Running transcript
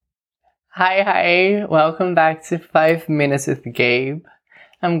Hi. Welcome back to 5 Minutes with Gabe.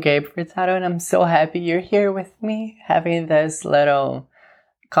 I'm Gabe Furtado, and I'm so happy you're here with me having this little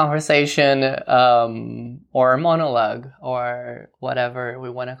conversation or monologue or whatever we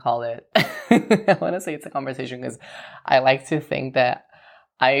want to call it. I want to say it's a conversation because I like to think that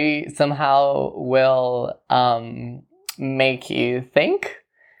I somehow will make you think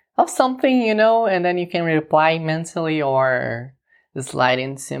of something, and then you can reply mentally or slide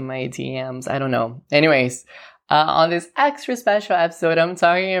into my DMs. I don't know. Anyways, on this extra special episode, I'm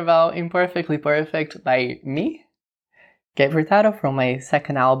talking about Imperfectly Perfect by me, Gabe Hurtado, from my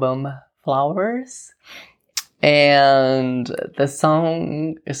second album, Flowers. And the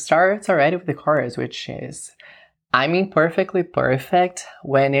song starts already with the chorus, which is, I'm imperfectly perfect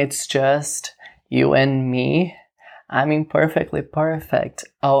when it's just you and me. I'm imperfectly perfect.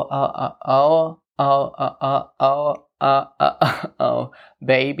 Oh,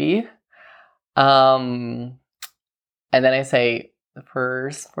 baby. And then I say the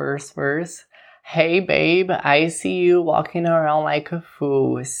first. Hey, babe, I see you walking around like a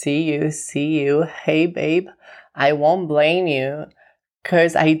fool. See you. Hey, babe, I won't blame you,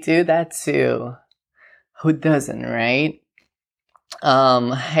 'cause I do that too. Who doesn't, right?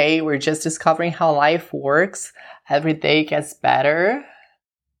 Hey, we're just discovering how life works. Every day gets better.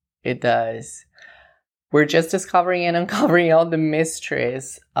 It does. We're just discovering and uncovering all the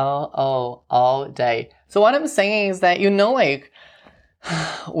mysteries. All day. So what I'm saying is that,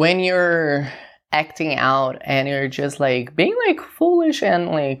 when you're acting out and you're just being foolish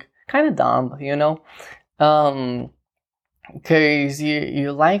and kind of dumb, because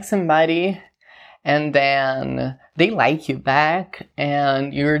you like somebody and then they like you back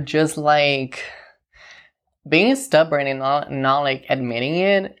and you're just being stubborn and not admitting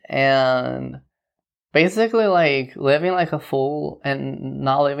it and basically living like a fool and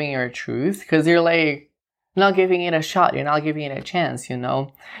not living your truth because you're not giving it a shot, you're not giving it a chance,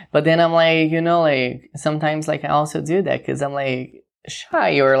 but then I'm sometimes I also do that because I'm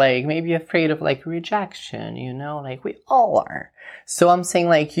shy or maybe afraid of rejection, we all are. So I'm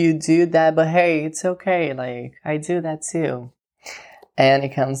saying you do that, but hey, it's okay, I do that too. And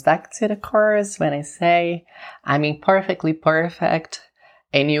it comes back to the chorus when I say I'm imperfectly perfect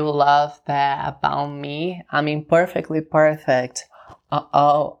and you love that about me. I'm imperfectly perfect. And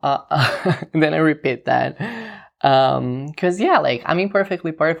then I repeat that. Cause I'm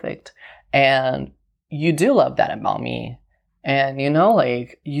imperfectly perfect. And you do love that about me. And you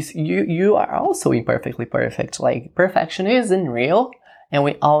are also imperfectly perfect. Perfection isn't real. And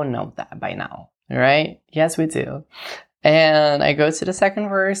we all know that by now. Right? Yes, we do. And I go to the second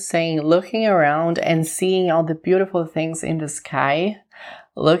verse saying, looking around and seeing all the beautiful things in the sky.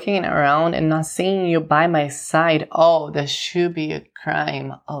 Looking around and not seeing you by my side. Oh, that should be a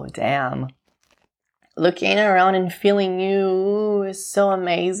crime. Oh, damn. Looking around and feeling you is so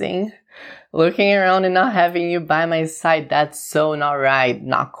amazing. Looking around and not having you by my side, that's so not right.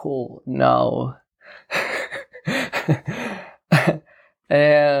 Not cool. No.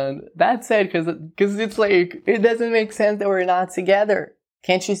 And that's it, because it's it doesn't make sense that we're not together.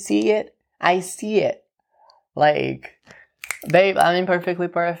 Can't you see it? I see it. Babe, I'm imperfectly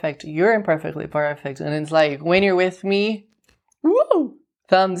perfect. You're imperfectly perfect. And it's when you're with me, woo,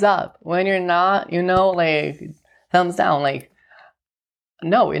 thumbs up. When you're not, thumbs down.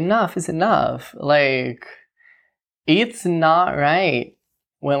 No, enough is enough. It's not right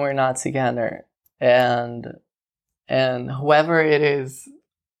when we're not together. And whoever it is,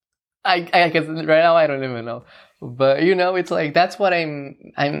 I guess right now I don't even know. But it's that's what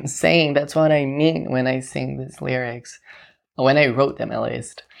I'm saying. That's what I mean when I sing these lyrics. When I wrote them, at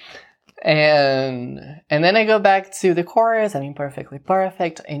least. And then I go back to the chorus. I'm imperfectly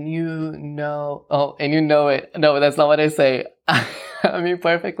perfect, and you know it. No, that's not what I say. I'm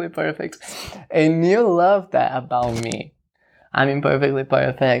imperfectly perfect, and you love that about me. I'm imperfectly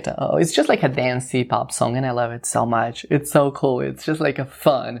perfect. Oh, it's just like a dancey pop song, and I love it so much. It's so cool. It's just a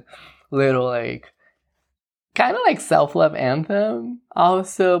fun little kind of self-love anthem,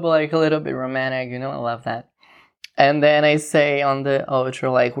 also, but a little bit romantic. I love that. And then I say on the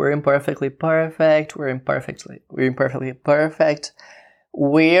outro, we're imperfectly perfect. We're imperfectly perfect.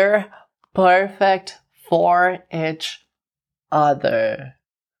 We're perfect for each other.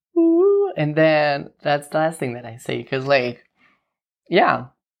 Ooh. And then that's the last thing that I say. Because,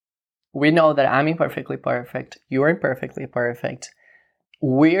 we know that I'm imperfectly perfect. You're imperfectly perfect.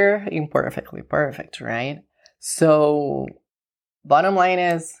 We're imperfectly perfect, right? So, bottom line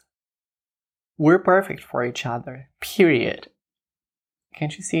is, we're perfect for each other. Period.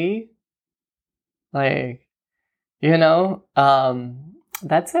 Can't you see? That's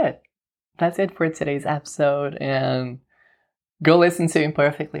it. that's it for today's episode. And go listen to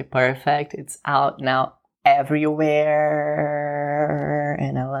Imperfectly Perfect. It's out now everywhere.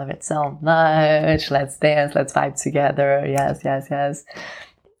 And I love it so much. Let's dance. Let's vibe together. Yes, yes, yes.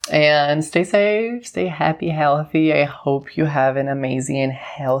 And stay safe. Stay happy, healthy. I hope you have an amazing and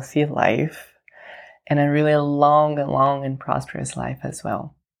healthy life. And a really long and prosperous life as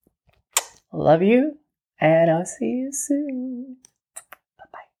well. Love you. And I'll see you soon.